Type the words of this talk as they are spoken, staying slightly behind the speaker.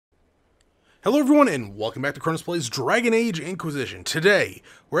Hello everyone, and welcome back to Chronos Plays Dragon Age Inquisition. Today,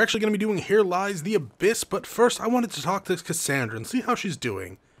 we're actually going to be doing Here Lies the Abyss, but first I wanted to talk to Cassandra and see how she's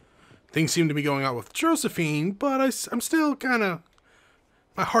doing. Things seem to be going out with Josephine, but I'm still kind of...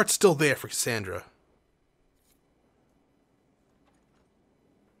 my heart's still there for Cassandra.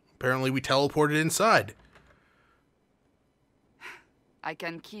 Apparently we teleported inside. I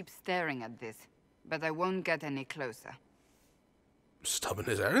can keep staring at this, but I won't get any closer. Stubborn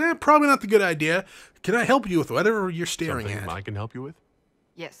as that. Probably not the good idea. Can I help you with whatever you're staring Something at? I can help you with?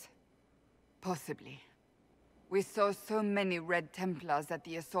 Yes, possibly. We saw so many Red Templars at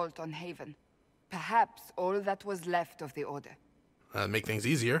the assault on Haven. Perhaps all that was left of the Order. Make things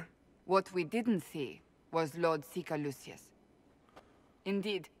easier. What we didn't see was Lord Seeker Lucius.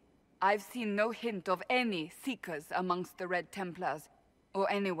 Indeed, I've seen no hint of any Seekers amongst the Red Templars, or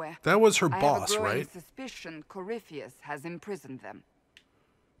anywhere. That was her I boss, have a growing right? suspicion Corypheus has imprisoned them.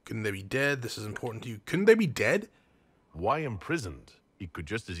 Couldn't they be dead? This is important to you. Couldn't they be dead? Why imprisoned? He could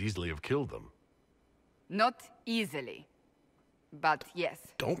just as easily have killed them. Not easily, but yes.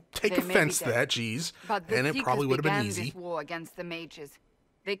 Don't take They may offense be to dead. that, geez. But the And it Seekers probably would have been began easy. this war against the mages.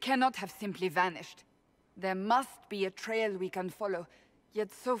 They cannot have simply vanished. There must be a trail we can follow, yet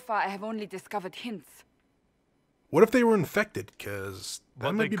so far I have only discovered hints. What if they were infected? Because that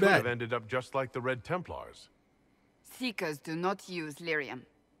But might they be could have bad. ended up just like the Red Templars. Seekers do not use lyrium.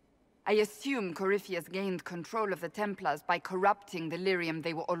 I assume Corypheus gained control of the Templars by corrupting the lyrium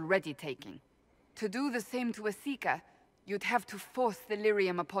they were already taking. To do the same to a Seeker, you'd have to force the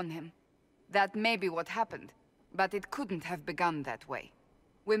lyrium upon him. That may be what happened, but it couldn't have begun that way.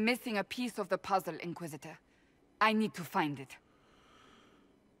 We're missing a piece of the puzzle, Inquisitor. I need to find it.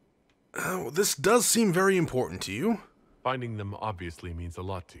 Oh, this does seem very important to you. Finding them obviously means a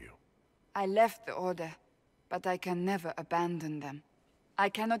lot to you. I left the Order, but I can never abandon them. I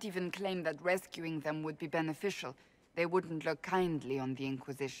cannot even claim that rescuing them would be beneficial. They wouldn't look kindly on the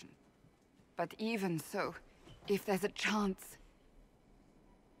Inquisition. But even so, if there's a chance...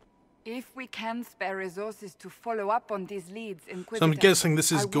 if we can spare resources to follow up on these leads, Inquisitor... So I'm guessing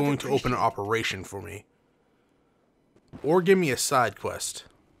this I is would going to open an appreciate it. operation for me. Or give me a side quest.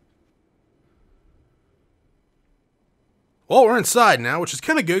 Well, we're inside now, which is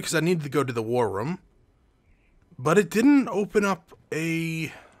kind of good because I needed to go to the war room. But it didn't open up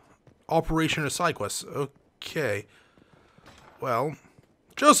a operation or side quest. Okay. Well,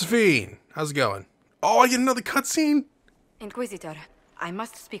 Josephine, how's it going? Oh, I get another cutscene? Inquisitor, I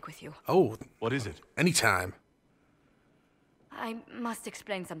must speak with you. Oh, What is it? anytime. I must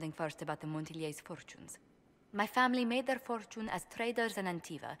explain something first about the Montillier's fortunes. My family made their fortune as traders in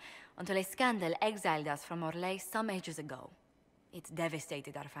Antiva until a scandal exiled us from Orlais some ages ago. It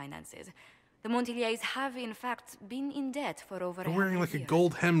devastated our finances. The Montillier's have, in fact, been in debt for over You're wearing like a years.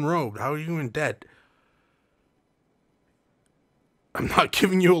 gold hem robe. How are you in debt? I'm not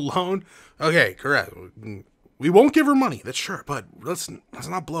giving you a loan? Okay, correct. We won't give her money, that's sure, but let's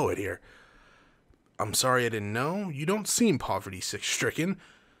not blow it here. I'm sorry I didn't know. You don't seem poverty-stricken.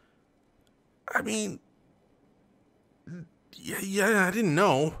 I mean... Yeah, I didn't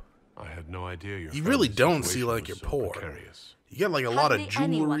know. I had no idea your You really family's don't situation see like was you're so poor. precarious. You got like a lot of Hardly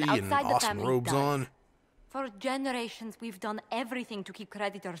anyone jewelry and outside the awesome family robes does. on. For generations, we've done everything to keep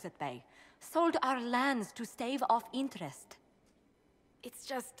creditors at bay. Sold our lands to stave off interest. It's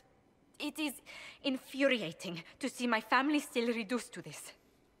just... it is infuriating to see my family still reduced to this.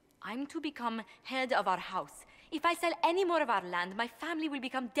 I'm to become head of our house. If I sell any more of our land, my family will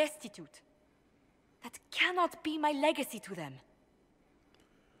become destitute. That cannot be my legacy to them.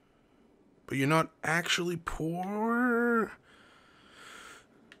 But you're not actually poor?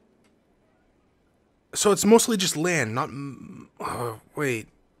 So it's mostly just land, not... wait.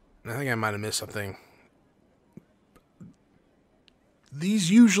 I think I might have missed something.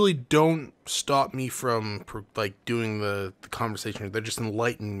 These usually don't stop me from, like, doing the conversation. They're just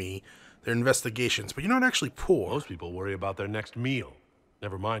enlightening me. They're investigations. But you're not actually poor. Most people worry about their next meal.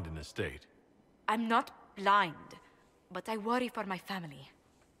 Never mind an estate. I'm not blind, but I worry for my family.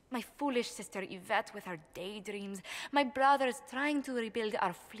 My foolish sister Yvette with her daydreams. My brothers trying to rebuild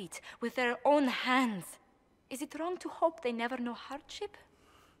our fleet with their own hands. Is it wrong to hope they never know hardship?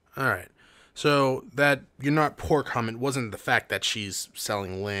 Alright. So that you're not poor comment wasn't the fact that she's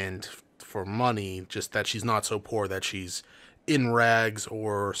selling land for money, just that she's not so poor that she's in rags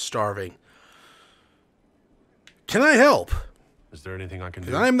or starving. Can I help? Is there anything I can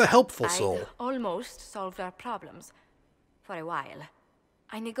do? Because I'm the helpful I soul. almost solved our problems. For a while.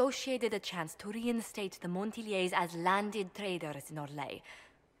 I negotiated a chance to reinstate the Montillier's as landed traders in Orlais.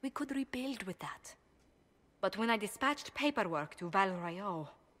 We could rebuild with that. But when I dispatched paperwork to Val Royaux,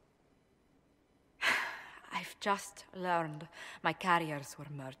 I've just learned my carriers were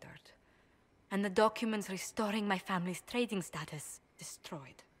murdered. And the documents restoring my family's trading status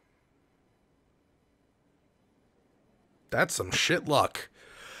destroyed. That's some shit luck.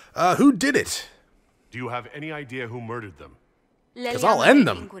 Who did it? Do you have any idea who murdered them? 'Cause I'll end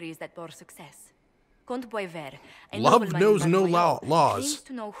them. Inquiries that bore success. Comte Boisvert, a Love nobleman knows in no Valroyaux, laws. claims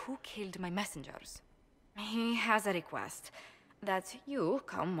to know who killed my messengers. He has a request that you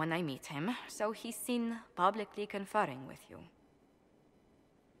come when I meet him, so he's seen publicly conferring with you.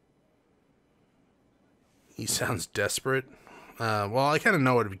 He sounds desperate. Well, I kind of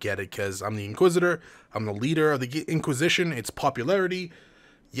know how to get it, because I'm the Inquisitor, I'm the leader of the Inquisition, it's popularity,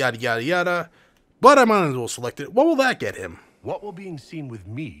 yada yada yada. But I might as well select it. What will that get him? What will being seen with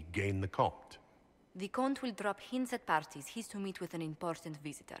me gain the Comte? The Comte will drop hints at parties he's to meet with an important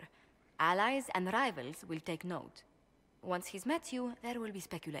visitor. Allies and rivals will take note. Once he's met you, there will be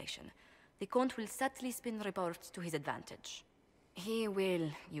speculation. The Comte will subtly spin reports to his advantage. He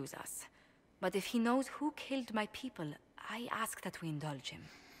will use us. But if he knows who killed my people, I ask that we indulge him.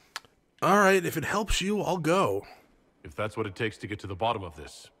 Alright, if it helps you, I'll go. If that's what it takes to get to the bottom of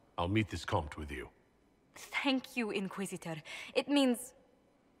this, I'll meet this Comte with you. Thank you, Inquisitor. It means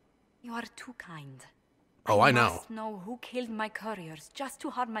you are too kind. Oh, I know. must know who killed my couriers just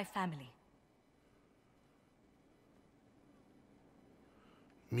to harm my family.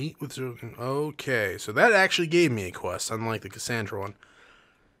 Meet with... Okay, so that actually gave me a quest, unlike the Cassandra one.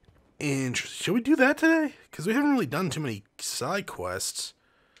 Interesting. Should we do that today? Because we haven't really done too many side quests.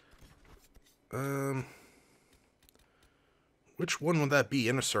 Which one would that be?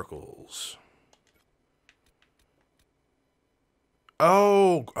 Inner Circles.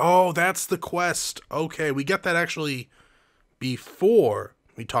 Oh, that's the quest. Okay, we got that actually before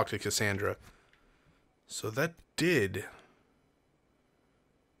we talked to Cassandra. So that did...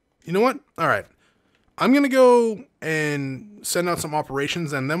 You know what? Alright. I'm going to go and send out some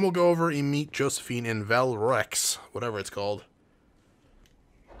operations, and then we'll go over and meet Josephine in Valroix, whatever it's called.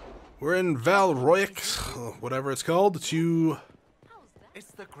 We're in Valroix, whatever it's called, to...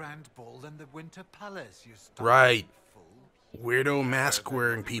 It's the Grand Ball in the Winter Palace, you stupid Right. fool. Weirdo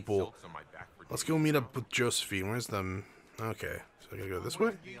mask-wearing people. Let's go meet up with Josephine. Where's them? Okay, so I gotta go this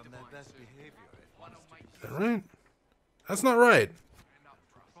way? Be on their best behavior. Is that right? That's not right.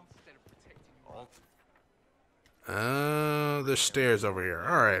 There's stairs over here.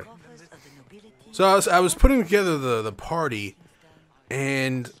 Alright. So I was putting together the party,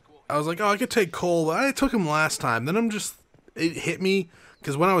 and I was like, oh, I could take Cole, but I took him last time. Then it hit me,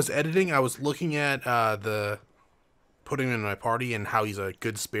 because when I was editing, I was looking at putting him in my party and how he's a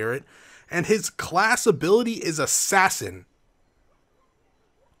good spirit, and his class ability is Assassin.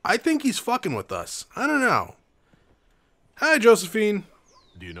 I think he's fucking with us. I don't know. Hi, Josephine.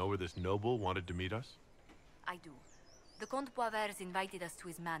 Do you know where this noble wanted to meet us? I do. The Comte Boisvert invited us to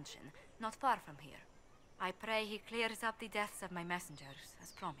his mansion, not far from here. I pray he clears up the deaths of my messengers,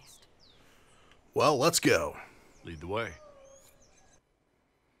 as promised. Well, let's go. Lead the way.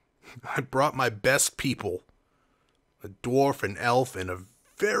 I brought my best people. A dwarf, an elf, and a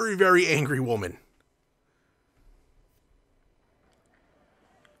very, very angry woman.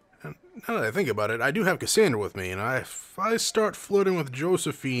 And now that I think about it, I do have Cassandra with me, and if I start flirting with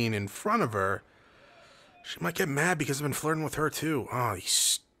Josephine in front of her, she might get mad because I've been flirting with her too. Oh, you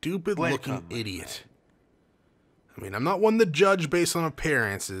stupid-looking idiot. I mean, I'm not one to judge based on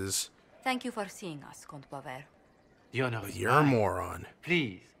appearances. Thank you for seeing us, Comte Boisvert. The honor is You're a mine. moron.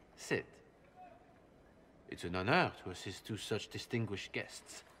 Please, sit. It's an honor to assist two such distinguished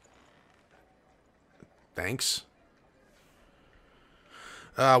guests. Thanks.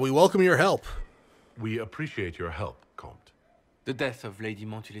 We welcome your help. We appreciate your help, Comte. The death of Lady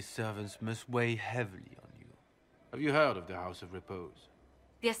Montily's servants must weigh heavily on you. Have you heard of the House of Repose?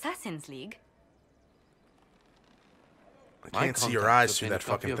 The Assassin's League? I can't see your contacts eyes through obtained a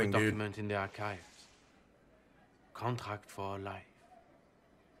that fucking copy of thing, a dude. document in the archives. Contract for life.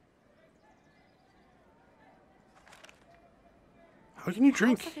 How can you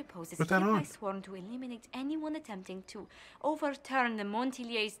drink House of Repose is with that hereby on? sworn to eliminate anyone attempting to overturn the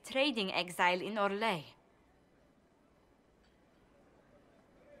Montilier's trading exile in Orlais.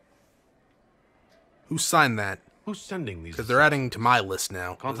 Who signed that? Who's sending these? Because they're adding to my list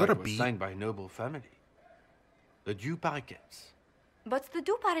now. Is that a Contract was B? signed by a noble family. The Du Paraquets. But the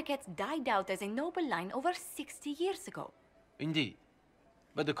Du Paraquets died out as a noble line over 60 years ago. Indeed.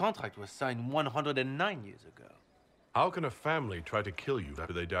 But the contract was signed 109 years ago. How can a family try to kill you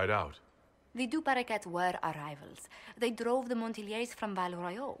after they died out? The Du Paraquets were our rivals. They drove the Montiliers from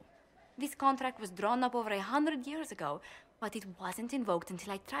Valroyaux. This contract was drawn up over 100 years ago, but it wasn't invoked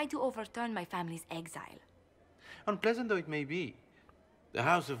until I tried to overturn my family's exile. Unpleasant though it may be, the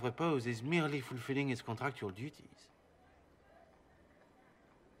House of Repose is merely fulfilling its contractual duties.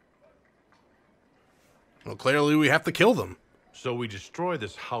 Well, clearly we have to kill them. So we destroy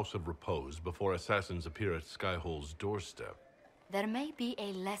this House of Repose before assassins appear at Skyhole's doorstep. There may be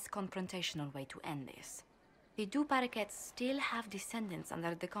a less confrontational way to end this. The Du Paraquets still have descendants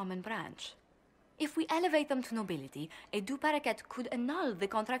under the common branch. If we elevate them to nobility, a Du Paraquet could annul the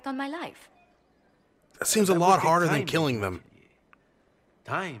contract on my life. That seems a lot harder than killing them.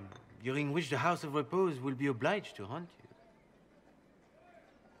 Time during which the House of Repose will be obliged to hunt you.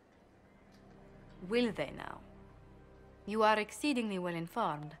 Will they now? You are exceedingly well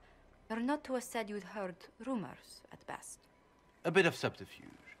informed. You're not to have said you'd heard rumors, at best. A bit of subterfuge.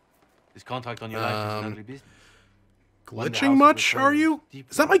 This contract on your life is an ugly business. Glitching much, are you?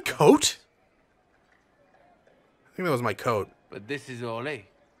 Is that my coat? I think that was my coat. But this is Orlais.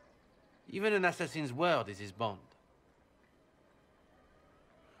 Even an assassin's word is his bond.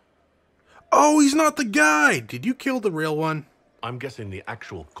 Oh, he's not the guy! Did you kill the real one? I'm guessing the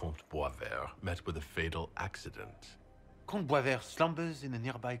actual Comte Boisvert met with a fatal accident. Comte Boisvert slumbers in a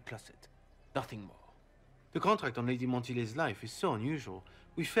nearby closet. Nothing more. The contract on Lady Montilet's life is so unusual,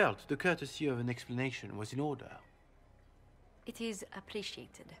 we felt the courtesy of an explanation was in order. It is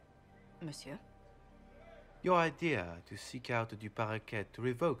appreciated, monsieur. Your idea to seek out the Du Paraquet to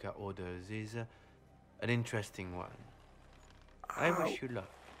revoke our orders is an interesting one. I wish you luck.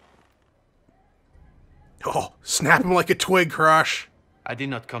 Oh, snap him like a twig, Crush. I did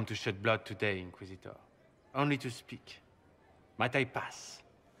not come to shed blood today, Inquisitor. Only to speak. Might I pass?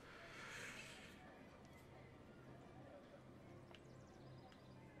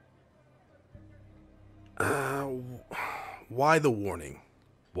 Why the warning?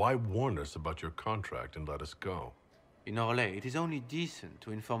 Why warn us about your contract and let us go? In Orlais, it is only decent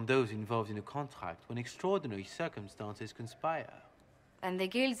to inform those involved in a contract when extraordinary circumstances conspire. And the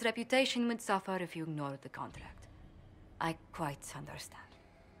guild's reputation would suffer if you ignored the contract. I quite understand.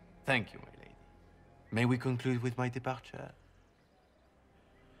 Thank you, my lady. May we conclude with my departure?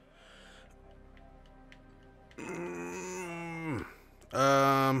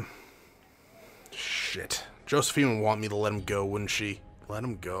 Shit. Josephine would want me to let him go, wouldn't she? Let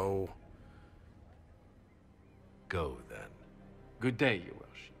him go. Go, then. Good day, your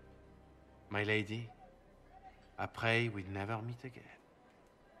worship. My lady, I pray we never meet again.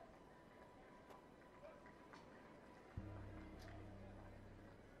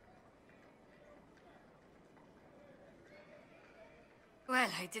 Well,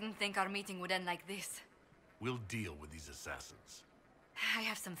 I didn't think our meeting would end like this. We'll deal with these assassins. I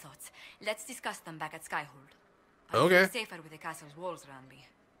have some thoughts. Let's discuss them back at Skyhold. Okay. I feel safer with the castle's walls around me.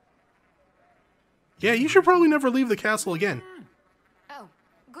 Yeah, you should probably never leave the castle again. Oh,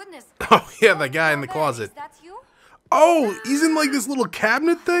 goodness. Oh, yeah, the guy in the closet. Is that you? Oh, he's in like this little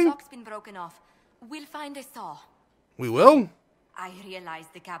cabinet The thing? lock's been broken off. We'll find a saw. We will? I realize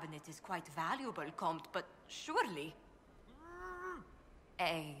the cabinet is quite valuable, Comte, but surely...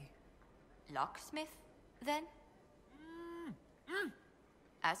 A locksmith, then?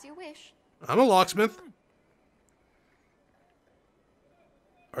 As you wish. I'm a locksmith.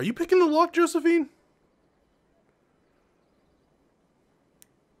 Are you picking the lock, Josephine?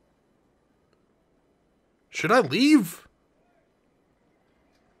 Should I leave?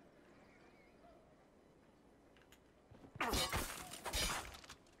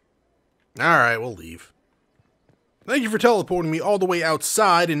 Alright, we'll leave. Thank you for teleporting me all the way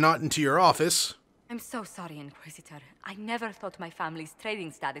outside and not into your office. I'm so sorry, Inquisitor. I never thought my family's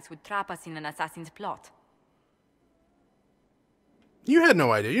trading status would trap us in an assassin's plot. You had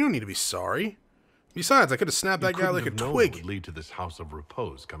no idea. You don't need to be sorry. Besides, I could have snapped that guy like a Would twig. lead to this House of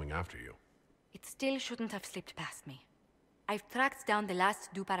Repose coming after you. It still shouldn't have slipped past me. I've tracked down the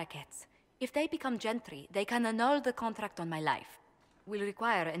last Du Paraquets. If they become gentry, they can annul the contract on my life. We'll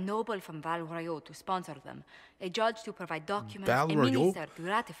require a noble from Val Royaux to sponsor them, a judge to provide documents, Val a Royaux? minister to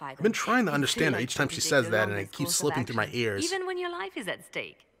ratify them. I've been trying to It's understand her too each time late she to says take the that, and it longest keeps course of slipping through my action, ears. even when your life is at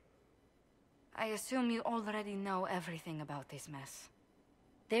stake. I assume you already know everything about this mess.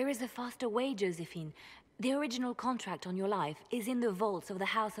 There is a faster way, Josephine. The original contract on your life is in the vaults of the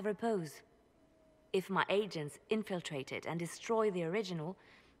House of Repose. If my agents infiltrate it and destroy the original,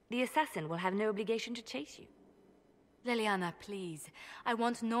 the assassin will have no obligation to chase you. Leliana, please. I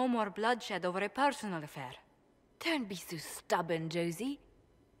want no more bloodshed over a personal affair. Don't be so stubborn, Josie.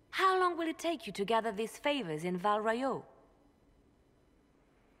 How long will it take you to gather these favors in Val Royaux?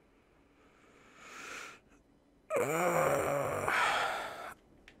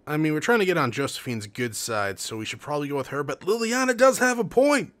 I mean, we're trying to get on Josephine's good side, so we should probably go with her, but Liliana does have a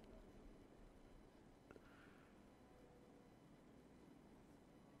point.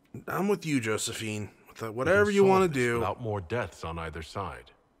 I'm with you, Josephine. We Whatever can you want solve to this do. without more deaths on either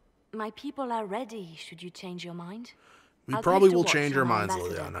side. My people are ready, should you change your mind. We I'll probably place to will watch change on our my minds,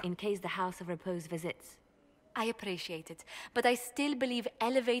 ambassador Liliana. in case the House of Repose visits. I appreciate it, but I still believe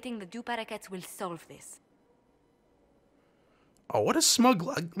elevating the Du Paraquets will solve this. Oh, what a smug...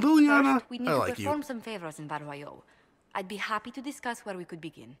 Liliana, First, we need I to like perform you. some favors in Barroyo. I'd be happy to discuss where we could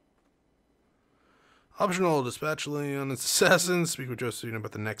begin. Optional, dispatch Liliana's assassins. Speak with Josephine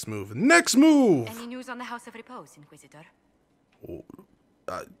about the next move. Next move! Any news on the House of Repose, Inquisitor?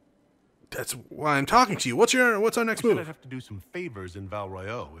 That's why I'm talking to you. What's our next I said I'd move? have to do some favors in Val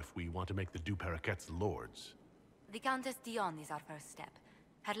Royeaux if we want to make the Du Paraquets lords. The Countess Dion is our first step.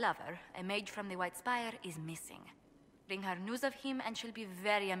 Her lover, a mage from the White Spire, is missing. Bring her news of him and she'll be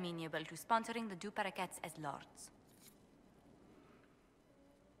very amenable to sponsoring the Du Paraquets as lords.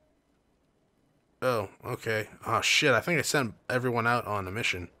 Oh, okay. Oh, shit. I think I sent everyone out on a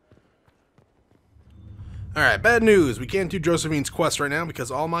mission. Alright, bad news. We can't do Josephine's quest right now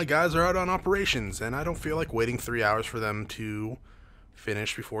because all my guys are out on operations, and I don't feel like waiting 3 hours for them to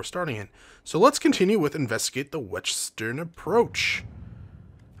finish before starting it. So let's continue with Investigate the Western Approach.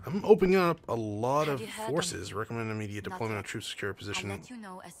 I'm opening up a lot of you heard forces. Recommend immediate Not deployment yet. of troops to secure a I'll position. let you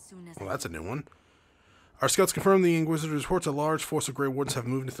know as soon as Well, I that's a new one. Our scouts confirm the Inquisitor's reports a large force of Grey Wardens have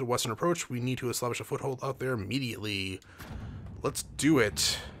moved into the Western Approach. We need to establish a foothold out there immediately. Let's do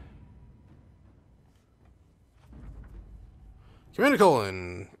it. Commander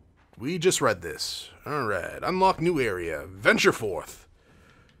Colin, we just read this. Alright, unlock new area. Venture forth.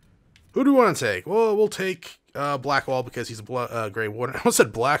 Who do we want to take? Well, we'll take Blackwall because he's a Grey Warden. I almost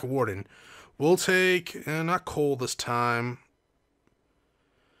said Black Warden. We'll take, not Cole this time.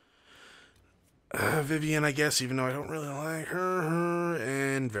 Vivian, I guess, even though I don't really like her.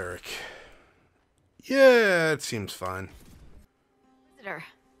 And Varric. Yeah, it seems fine. Visitor,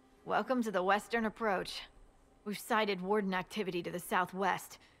 welcome to the Western Approach. We've sighted Warden activity to the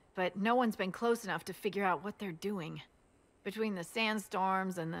southwest, but no one's been close enough to figure out what they're doing. Between the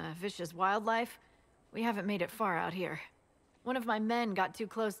sandstorms and the vicious wildlife, we haven't made it far out here. One of my men got too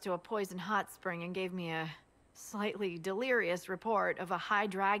close to a poison hot spring and gave me a slightly delirious report of a high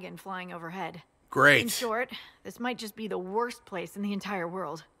dragon flying overhead. Great. In short, this might just be the worst place in the entire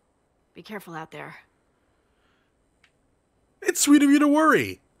world. Be careful out there. It's sweet of you to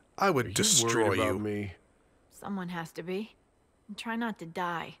worry. I would Are you destroy worried about you. me? Someone has to be. And try not to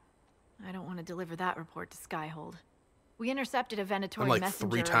die. I don't want to deliver that report to Skyhold. We intercepted a Venatori I'm like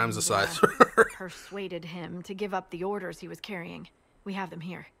messenger 3 times the and, size of her. persuaded him to give up the orders he was carrying. We have them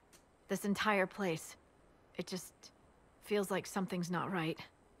here. This entire place. It just feels like something's not right.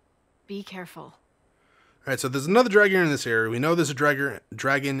 Be careful. Alright, so there's another dragon in this area. We know there's a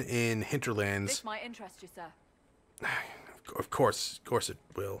dragon in Hinterlands. This might interest you, sir. Of course it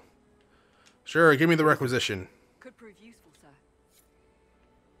will. Sure, give me the requisition. Could prove useful, sir.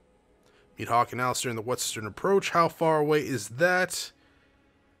 Meet Hawk and Alistair in the Western Approach. How far away is that?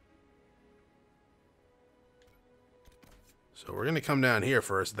 So we're going to come down here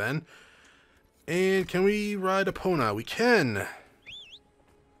first then. And can we ride Epona? We can.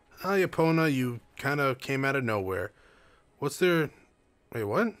 Hi, Epona. You kind of came out of nowhere. What's there? Wait,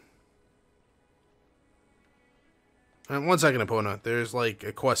 what? 1 second, Epona. There's like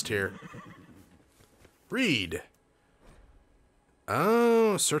a quest here. Read.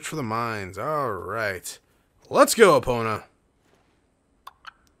 Oh, search for the mines. Alright. Let's go, Epona.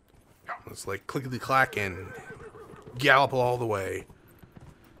 Let's like clickety-clack and gallop all the way.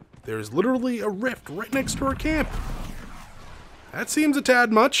 There's literally a rift right next to our camp. That seems a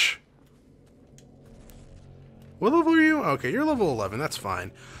tad much. What level are you? Okay, you're level 11. That's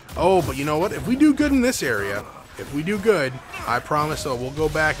fine. Oh, but you know what? If we do good in this area, if we do good, I promise we'll go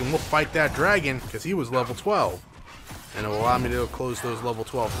back and we'll fight that dragon because he was level 12. And it will allow me to close those level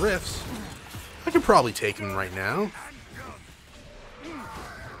 12 rifts. I could probably take him right now.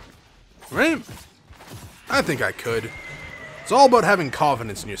 Right? I think I could. It's all about having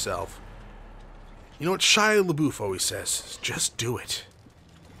confidence in yourself. You know what Shia LaBeouf always says? Just do it.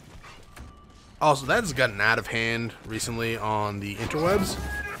 Also, that's gotten out of hand recently on the interwebs.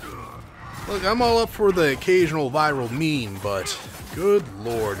 Look, I'm all up for the occasional viral meme, but good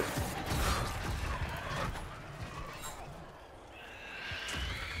lord.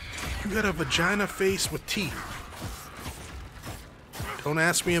 You got a vagina face with teeth. Don't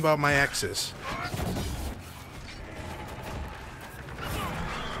ask me about my exes.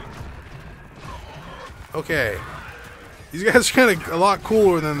 Okay. These guys are kind of a lot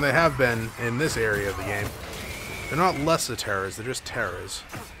cooler than they have been in this area of the game. They're not less of terrors, they're just terrors.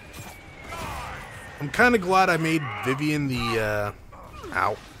 I'm kind of glad I made Vivian the,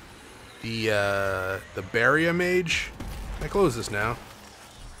 ow. the barrier mage. I close this now.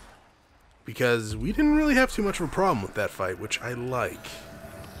 Because we didn't really have too much of a problem with that fight, which I like.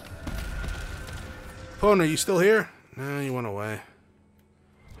 Pone, are you still here? No, you went away.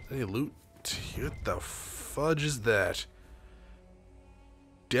 Any loot? What the fudge is that?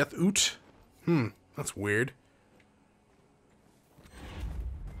 Death Oot? That's weird.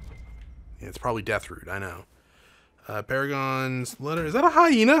 Yeah, it's probably Deathroot, I know. Paragon's letter. Is that a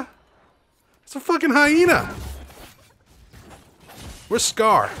hyena? It's a fucking hyena! Where's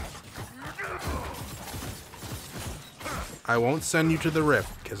Scar? I won't send you to the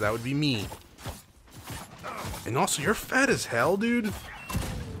Rift, because that would be mean. And also, you're fat as hell, dude.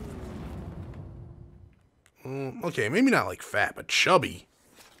 Okay, maybe not like fat, but chubby.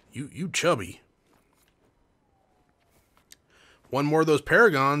 You chubby. One more of those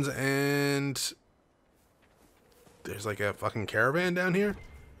paragons, and there's like a fucking caravan down here.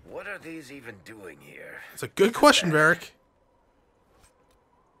 What are these even doing here? It's a good question, Varric.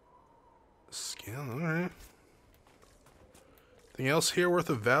 Scale, alright. Anything else here worth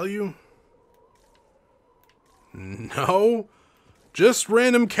of value? No. Just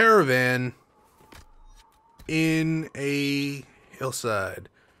random caravan in a hillside.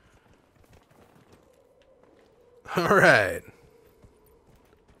 Alright.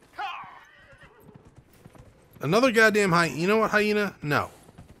 Another goddamn hyena. You know what, hyena? No.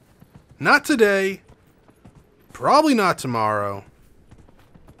 Not today. Probably not tomorrow.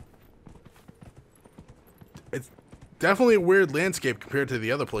 It's definitely a weird landscape compared to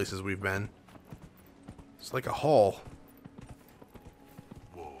the other places we've been. It's like a hall.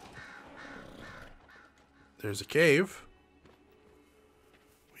 Whoa. There's a cave.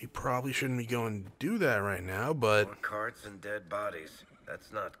 We probably shouldn't be going to do that right now, but... More carts and dead bodies.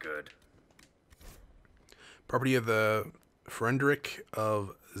 That's not good. Property of the Frederick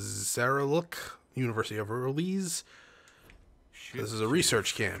of Zaraluk, University of Orleans. This is a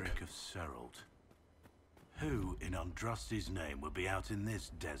research camp. Frederick of Serald. Who in Andrasti's name would be out in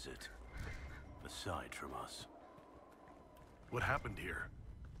this desert? Aside from us. What happened here?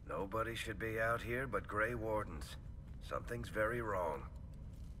 Nobody should be out here but Grey Wardens. Something's very wrong.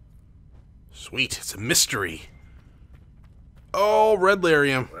 Sweet, it's a mystery. Oh, red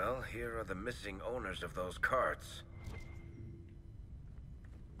lyrium. Well, here are the missing owners of those carts.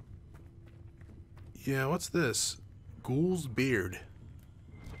 Yeah, what's this? Ghoul's beard.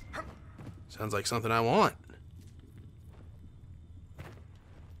 Sounds like something I want.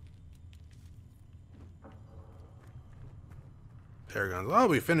 Paragons. Oh,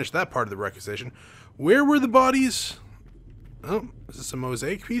 we finished that part of the requisition. Where were the bodies? Oh, is this a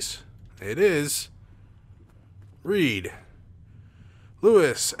mosaic piece? It is. Read.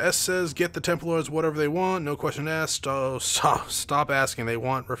 Lewis, S says get the Templars whatever they want. No question asked. Oh, stop asking. They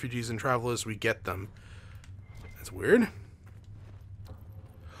want refugees and travelers. We get them. That's weird.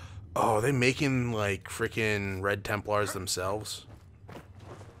 Oh, are they making like freaking Red Templars themselves?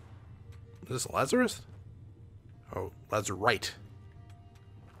 Is this Lazarus? Oh, Lazarite.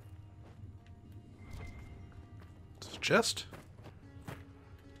 Is this a chest?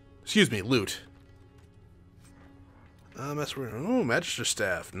 Excuse me, loot. That's weird. Oh, Magister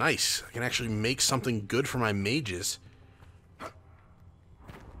Staff. Nice. I can actually make something good for my mages.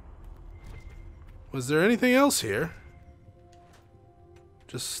 Was there anything else here?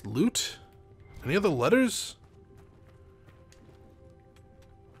 Just loot? Any other letters?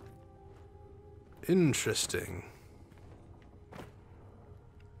 Interesting.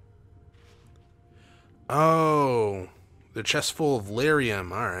 Oh, the chest full of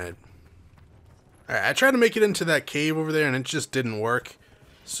lyrium. Alright. I tried to make it into that cave over there and it just didn't work.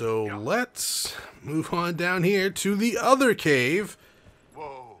 So let's move on down here to the other cave.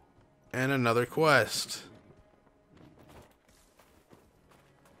 Whoa. And another quest.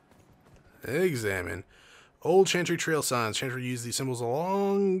 Examine. Old Chantry trail signs. Chantry used these symbols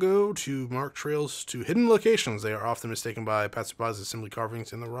long ago to mark trails to hidden locations. They are often mistaken by passersby as simply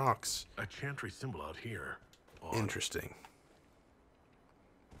carvings in the rocks. A Chantry symbol out here. Odd. Interesting.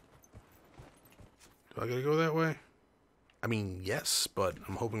 Do I gotta go that way? I mean, yes, but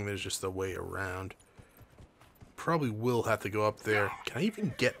I'm hoping there's just a way around. Probably will have to go up there. Can I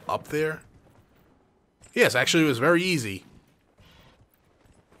even get up there? Yes, actually it was very easy.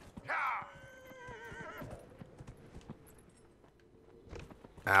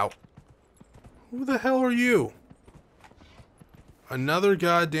 Ow. Who the hell are you? Another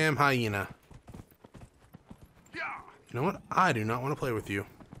goddamn hyena. You know what? I do not want to play with you.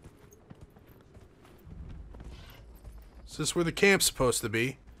 Is this where the camp's supposed to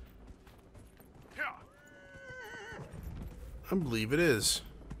be? I believe it is.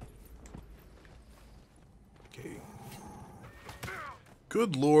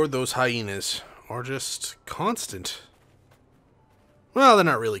 Good lord, those hyenas are just constant. Well, they're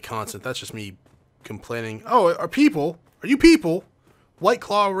not really constant. That's just me complaining. Oh, are people? Are you people? White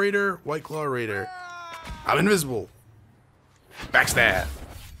Claw Raider, White Claw Raider. I'm invisible. Backstab.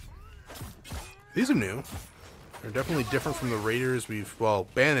 These are new. They're definitely different from the raiders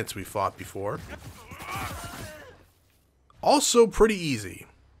bandits we fought before. Also pretty easy.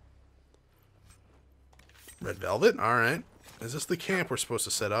 Red Velvet, alright. Is this the camp we're supposed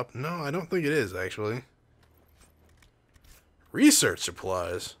to set up? No, I don't think it is, actually. Research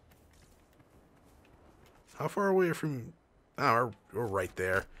supplies. How far away from... Oh, we're right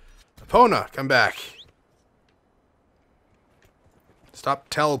there. Epona, come back. Stop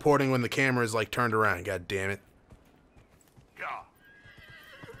teleporting when the camera is, like, turned around. God damn it.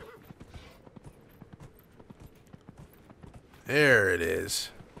 There it is.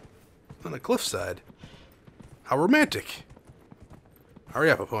 On the cliffside. How romantic. Hurry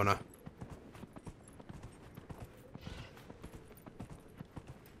up, Epona.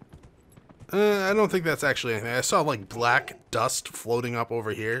 I don't think that's actually anything. I saw, like, black dust floating up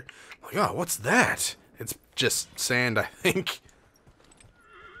over here. Like, oh, what's that? It's just sand, I think.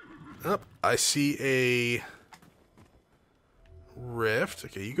 Oh, I see a rift.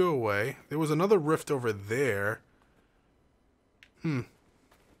 Okay, you go away. There was another rift over there. But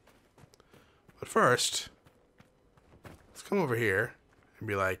first, let's come over here and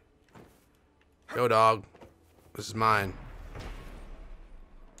be like, yo, dog, this is mine.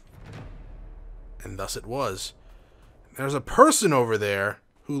 And thus it was. There's a person over there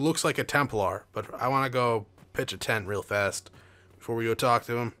who looks like a Templar, but I want to go pitch a tent real fast before we go talk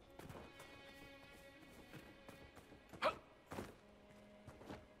to him.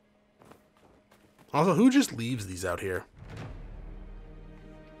 Also, who just leaves these out here?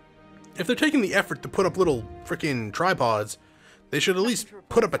 If they're taking the effort to put up little freaking tripods, they should at least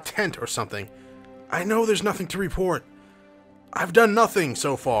put up a tent or something. I know there's nothing to report. I've done nothing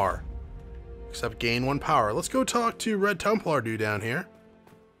so far. Except gain 1 power. Let's go talk to Red Templar dude down here.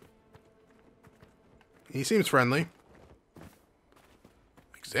 He seems friendly.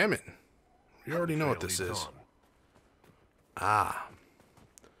 Examine. We already know what this is. Ah.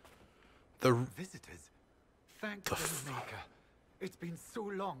 The visitors. Thank the Maker. It's been so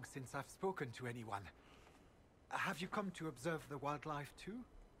long since I've spoken to anyone. Have you come to observe the wildlife too?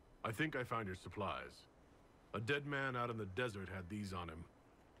 I think I found your supplies. A dead man out in the desert had these on him.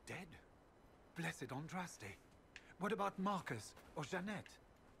 Dead? Blessed Andraste. What about Marcus or Jeanette?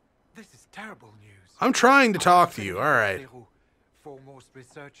 This is terrible news. I'm trying to talk to you, alright. Foremost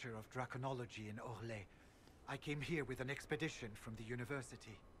researcher of draconology in Orlais. I came here with an expedition from the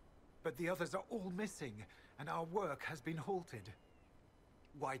university. But the others are all missing, and our work has been halted.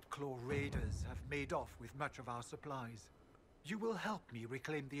 White Claw raiders have made off with much of our supplies. You will help me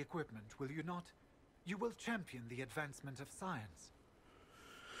reclaim the equipment, will you not? You will champion the advancement of science.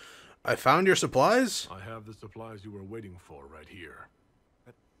 I found your supplies? I have the supplies you were waiting for right here.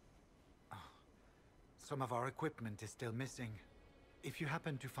 But some of our equipment is still missing. If you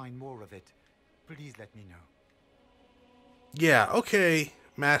happen to find more of it, please let me know. Yeah, okay,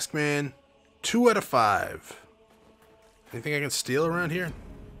 Masked Man. 2 out of 5. Anything I can steal around here?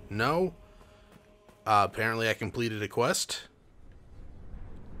 No. Apparently I completed a quest.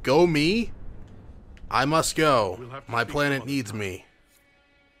 Go me. I must go. My planet needs me.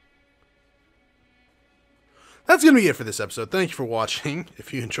 That's going to be it for this episode. Thank you for watching.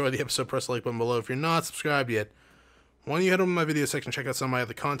 If you enjoyed the episode, press the like button below. If you're not subscribed yet, why don't you head over to my video section, check out some of my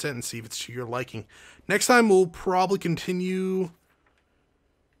other content, and see if it's to your liking. Next time, we'll probably continue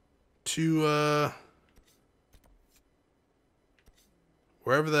to,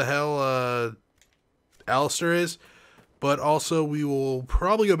 wherever the hell, Alistair is. But also, we will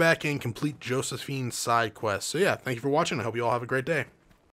probably go back and complete Josephine's side quest. So yeah, thank you for watching. I hope you all have a great day.